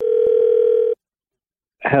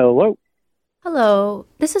Hello. Hello,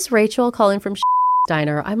 this is Rachel calling from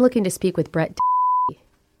Diner. I'm looking to speak with Brett.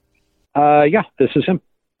 Yeah, this is him.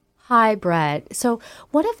 Hi, Brett. So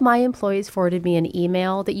one of my employees forwarded me an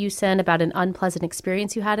email that you sent about an unpleasant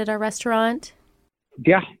experience you had at our restaurant.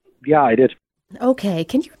 Yeah, I did. Okay,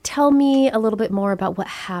 can you tell me a little bit more about what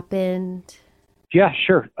happened? Yeah,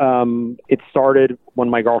 sure. It started when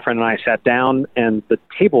my girlfriend and I sat down, and the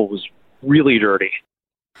table was really dirty.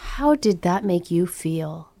 How did that make you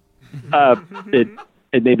feel? It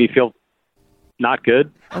made me feel not good.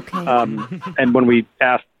 Okay. And when we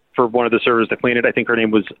asked for one of the servers to clean it, I think her name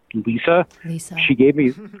was Lisa. Lisa. She gave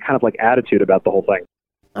me kind of like attitude about the whole thing.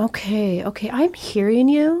 Okay, I'm hearing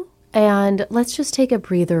you. And let's just take a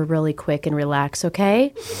breather really quick and relax,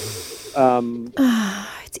 okay? It's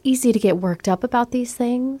easy to get worked up about these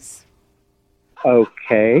things.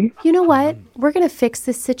 Okay. You know what? We're going to fix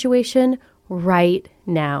this situation right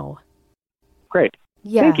now. Great.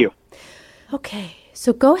 Yeah. Thank you. Okay,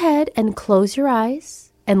 so go ahead and close your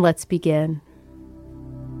eyes and let's begin.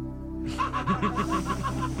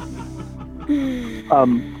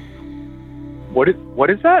 What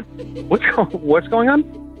is that? What's going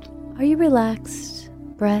on? Are you relaxed,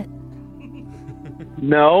 Brett?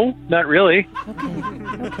 No, not really.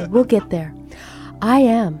 Okay, we'll get there. I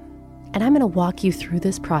am, and I'm going to walk you through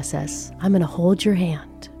this process. I'm going to hold your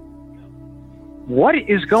hand. What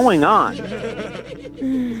is going on?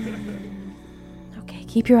 Okay,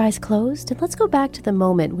 keep your eyes closed, and let's go back to the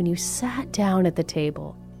moment when you sat down at the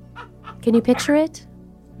table. Can you picture it?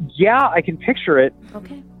 Yeah, I can picture it.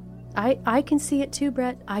 Okay. I can see it too,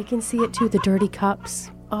 Brett. I can see it too. The dirty cups.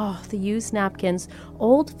 Oh, the used napkins.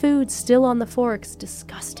 Old food still on the forks.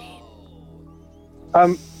 Disgusting.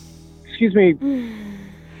 Excuse me.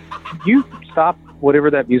 Could you stop whatever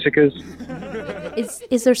that music is?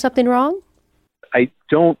 Is there something wrong? I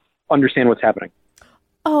don't understand what's happening.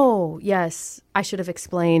 Oh, yes. I should have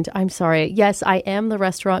explained. I'm sorry. Yes, I am the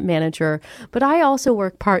restaurant manager, but I also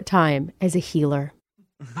work part-time as a healer.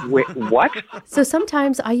 Wait, what? So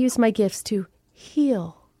sometimes I use my gifts to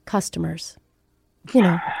heal customers. You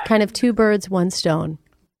know, kind of two birds, one stone.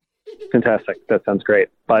 Fantastic. That sounds great.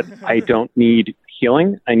 But I don't need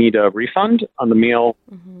healing. I need a refund on the meal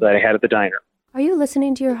that I had at the diner. Are you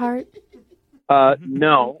listening to your heart?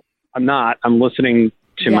 No, I'm not. I'm listening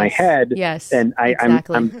to my head. Yes, and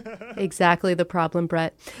exactly. I'm exactly the problem,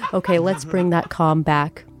 Brett. Okay, let's bring that calm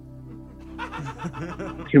back.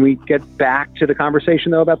 Can we get back to the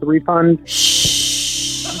conversation, though, about the refund?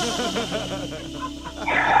 Shh.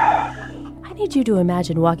 I need you to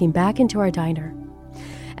imagine walking back into our diner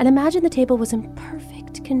and imagine the table was in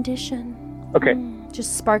perfect condition. Okay.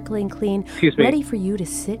 Just sparkling clean, Excuse me. ready for you to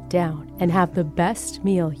sit down and have the best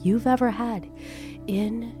meal you've ever had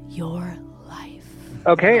in your life.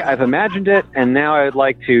 Okay, I've imagined it, and now I'd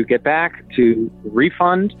like to get back to the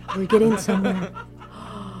refund. We're getting somewhere.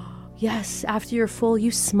 Yes, after you're full,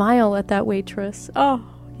 you smile at that waitress. Oh,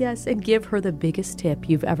 yes, and give her the biggest tip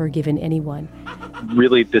you've ever given anyone.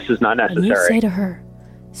 Really, this is not And you necessary. say to her,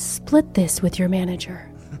 split this with your manager.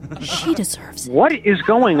 She deserves it. What is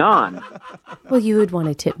going on? Well, you would want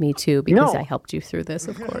to tip me too because No. I helped you through this,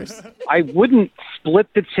 of course. I wouldn't split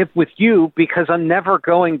the tip with you because I'm never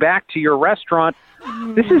going back to your restaurant.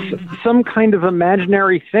 This is some kind of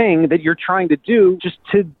imaginary thing that you're trying to do just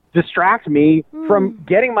to distract me from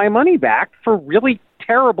getting my money back for really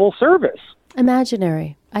terrible service.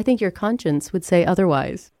 Imaginary. I think your conscience would say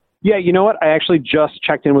otherwise. Yeah, you know what? I actually just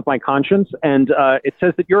checked in with my conscience, and it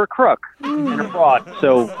says that you're a crook and a fraud.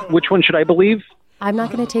 So which one should I believe? I'm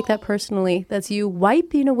not going to take that personally. That's you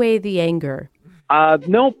wiping away the anger.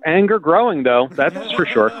 Nope, anger growing, though. That's for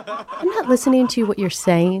sure. I'm not listening to what you're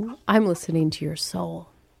saying. I'm listening to your soul.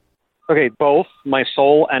 Okay, both my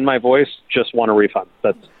soul and my voice just want a refund.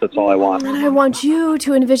 That's all I want. And I want you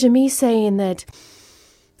to envision me saying that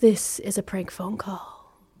this is a prank phone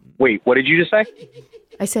call. Wait, what did you just say?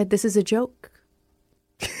 I said this is a joke.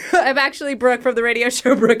 I'm actually Brooke from the radio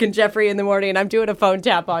show Brooke and Jeffrey in the Morning, and I'm doing a phone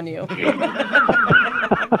tap on you.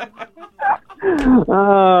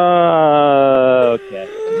 Okay.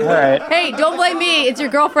 All right. Hey, don't blame me. It's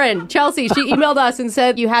your girlfriend, Chelsea. She emailed us and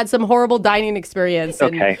said you had some horrible dining experience.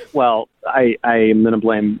 And Okay. Well, I am going to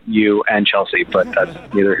blame you and Chelsea, but that's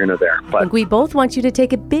neither here nor there. I But think we both want you to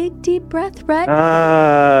take a big, deep breath, Brett.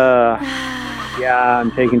 yeah,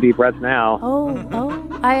 I'm taking deep breaths now.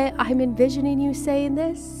 I'm envisioning you saying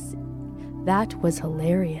this. That was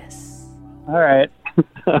hilarious. All right.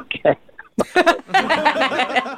 Okay.